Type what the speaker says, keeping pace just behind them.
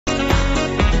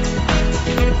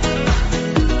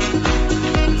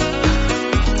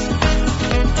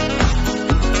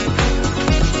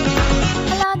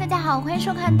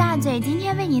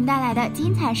您带来的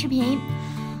精彩视频。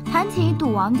谈起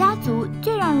赌王家族，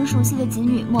最让人熟悉的子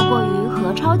女莫过于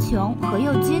何超琼、何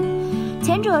猷君。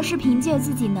前者是凭借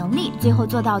自己能力，最后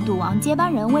做到赌王接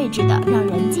班人位置的，让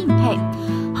人敬佩；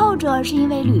后者是因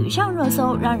为屡上热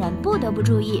搜，让人不得不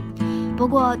注意。不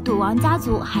过，赌王家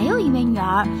族还有一位女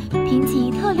儿，凭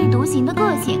其特立独行的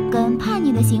个性跟叛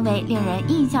逆的行为，令人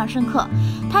印象深刻。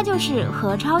她就是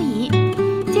何超仪。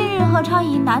近日，何超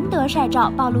仪难得晒照，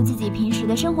暴露自己平时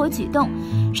的生活举动，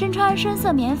身穿深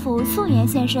色棉服，素颜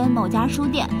现身某家书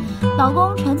店。老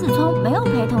公陈子聪没有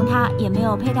陪同她，也没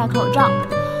有佩戴口罩。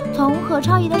从何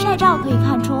超仪的晒照可以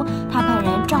看出，她本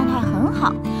人状态很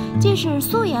好，即使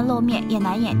素颜露面，也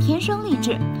难掩天生丽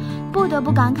质。不得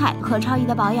不感慨，何超仪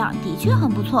的保养的确很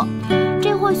不错，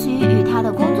这或许与她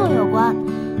的工作有关。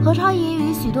何超仪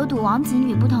与许多赌王子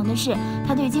女不同的是，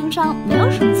她对经商没有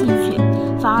什么兴趣，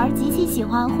反而极其喜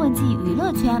欢混迹娱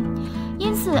乐圈。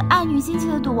因此，爱女心切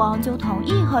的赌王就同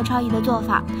意何超仪的做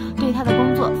法，对她的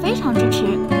工作非常支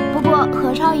持。不过，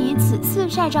何超仪此次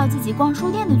晒照自己逛书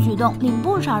店的举动令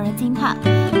不少人惊叹，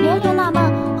连连纳闷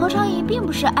何超仪并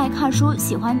不是爱看书、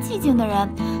喜欢寂静的人，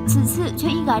此次却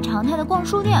一改常态的逛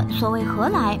书店，所谓何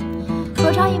来？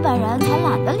何超仪本人才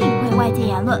懒得理会外界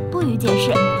言论，不予解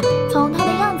释。从她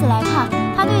的样子来看，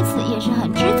她对此也是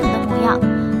很知足的模样。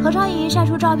何超仪晒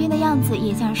出照片的样子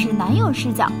也像是男友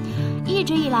视角。一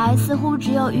直以来，似乎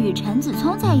只有与陈子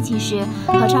聪在一起时，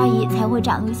何超仪才会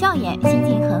展露笑颜，心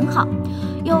情很好。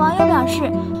有网友表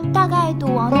示，大概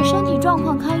赌王的身体状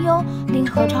况堪忧，令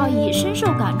何超仪深受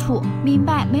感触，明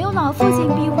白没有老父亲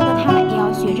庇护的她也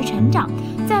要学着成长，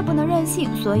再不能任性，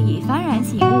所以幡然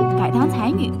醒悟，改当才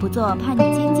女，不做叛逆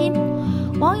千金。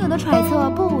网友的揣测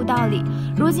不无道理，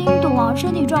如今赌王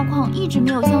身体状况一直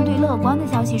没有相对乐观的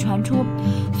消息传出。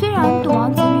虽然赌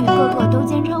王子女个个都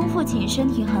坚称父亲身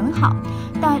体很好，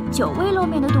但久未露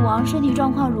面的赌王身体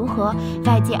状况如何，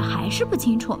外界还是不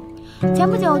清楚。前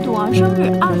不久赌王生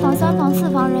日，二房、三房、四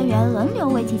房人员轮流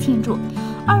为其庆祝，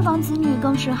二房子女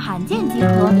更是罕见集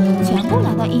合，全部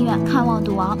来到医院看望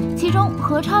赌王。其中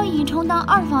何超仪充当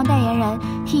二房代言人，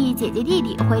替姐姐弟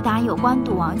弟回答有关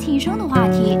赌王庆生的话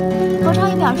题。何超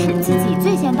仪表示自己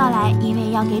最先到来，因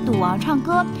为要给赌王唱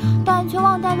歌，但却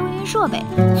忘带录音设备，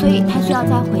所以她需要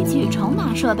再回去重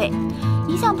拿设备。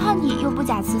一向叛逆又不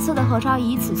假辞色的何超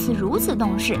仪此次如此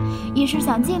懂事，也是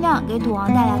想尽量给赌王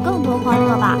带来更多欢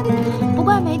乐吧。不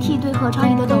怪媒体对何超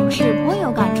仪的懂事颇有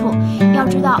感触，要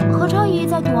知道何超仪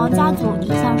在赌王家族一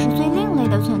向是最另类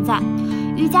的存在。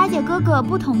与佳姐哥哥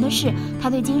不同的是，她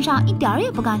对经商一点也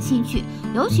不感兴趣，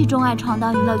尤其钟爱闯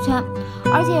荡娱乐圈，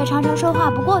而且常常说话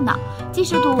不过脑，即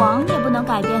使赌王也不能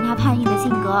改变她叛逆的性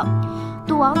格。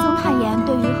赌王曾坦言，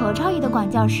对于何超仪的管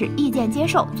教时意见接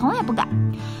受，从来不改。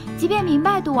即便明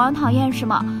白赌王讨厌什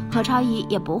么，何超仪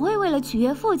也不会为了取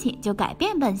悦父亲就改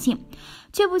变本性。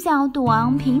却不想赌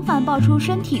王频繁爆出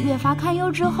身体越发堪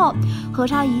忧之后，何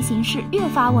超仪行事越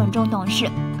发稳重懂事。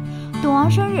赌王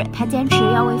生日，他坚持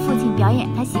要为父亲表演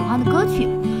他喜欢的歌曲。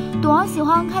赌王喜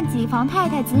欢看几房太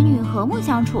太子女和睦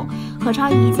相处，何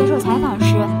超仪接受采访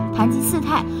时谈及四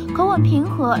态，口吻平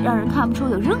和，让人看不出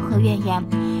有任何怨言。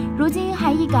如今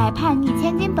还一改叛逆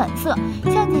千金本色，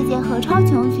向姐姐何超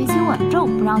琼学习稳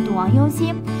重，不让赌王忧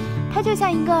心。他就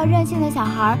像一个任性的小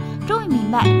孩，终于明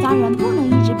白家人不能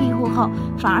一直庇护后，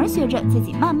反而学着自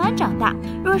己慢慢长大。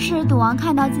若是赌王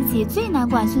看到自己最难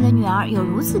管训的女儿有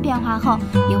如此变化后，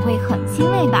也会很欣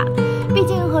慰吧。毕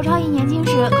竟何超仪年轻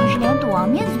时可是连赌王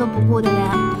面子都不顾的人，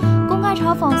公开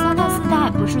嘲讽三代四代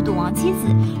不是赌王妻子，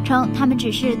称他们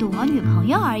只是赌王女朋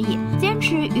友而已，坚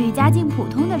持与家境普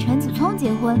通的陈子聪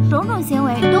结婚，种种行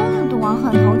为都令赌王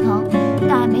很头疼。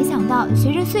但没想到，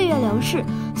随着岁月流逝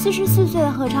，44岁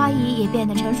的何超仪也变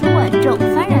得成熟稳重，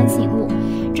幡然醒悟。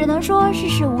只能说世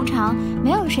事无常，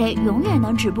没有谁永远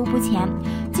能止步不前，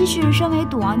即使身为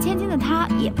赌王千金的她，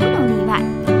也不能例外。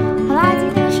好啦，今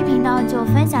天的视频呢就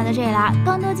分享到这里啦，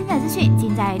更多精彩资讯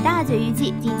尽在大嘴娱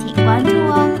记，敬请关注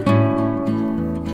哦。